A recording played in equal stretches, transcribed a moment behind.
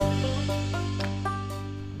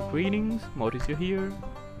Greetings, Mauricio here.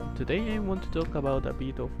 Today I want to talk about a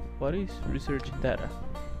bit of what is research data.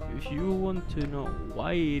 If you want to know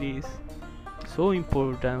why it is so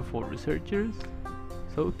important for researchers,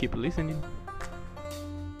 so keep listening.